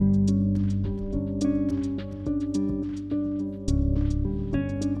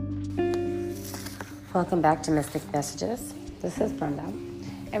Welcome back to Mystic Messages. This is Brenda.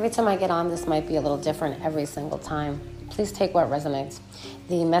 Every time I get on, this might be a little different every single time. Please take what resonates.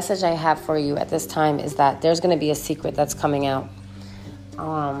 The message I have for you at this time is that there's going to be a secret that's coming out.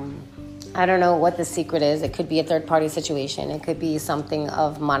 I don't know what the secret is. It could be a third-party situation. It could be something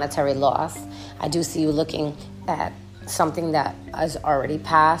of monetary loss. I do see you looking at something that has already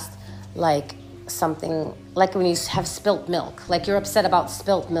passed, like something like when you have spilt milk. Like you're upset about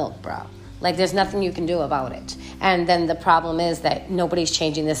spilt milk, bro. Like there's nothing you can do about it. And then the problem is that nobody's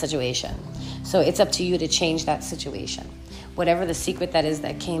changing the situation. So it's up to you to change that situation. Whatever the secret that is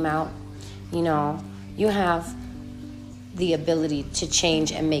that came out, you have the ability to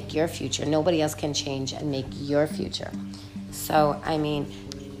change and make your future. Nobody else can change and make your future. So,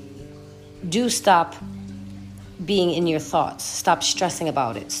 do stop being in your thoughts. Stop stressing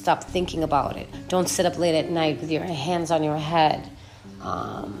about it. Stop thinking about it. Don't sit up late at night with your hands on your head.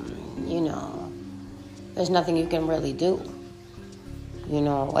 There's nothing you can really do.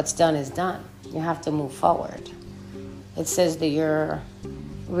 What's done is done. You have to move forward. It says that you're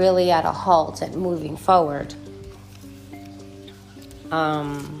really at a halt at moving forward.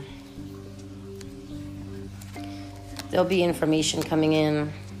 There'll be information coming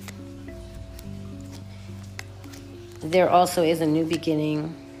in. There also is a new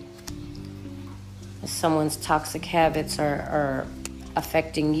beginning. Someone's toxic habits are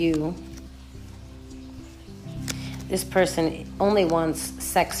affecting you. This person only wants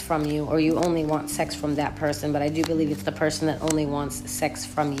sex from you, or you only want sex from that person, but I do believe it's the person that only wants sex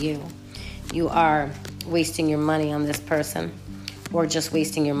from you. You are wasting your money on this person, or just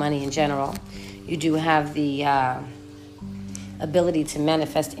wasting your money in general. You do have the ability to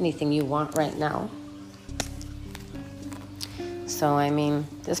manifest anything you want right now. So,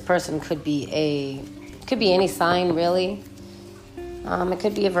 this person could be any sign, really. It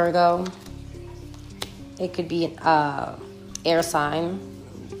could be a Virgo. It could be an air sign.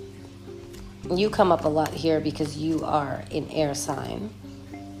 You come up a lot here because you are an air sign.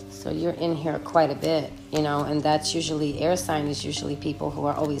 So you're in here quite a bit, and that's usually, air sign is usually people who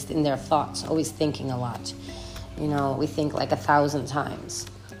are always in their thoughts, always thinking a lot. We think like 1,000 times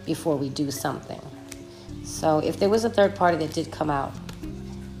before we do something. So if there was a third party that did come out,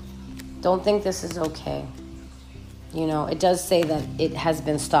 don't think this is okay. It does say that it has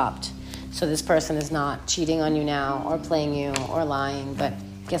been stopped. So this person is not cheating on you now or playing you or lying, but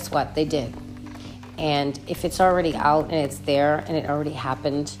guess what? They did. And if it's already out and it's there and it already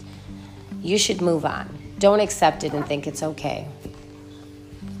happened, you should move on. Don't accept it and think it's okay.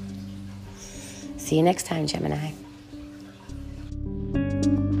 See you next time, Gemini.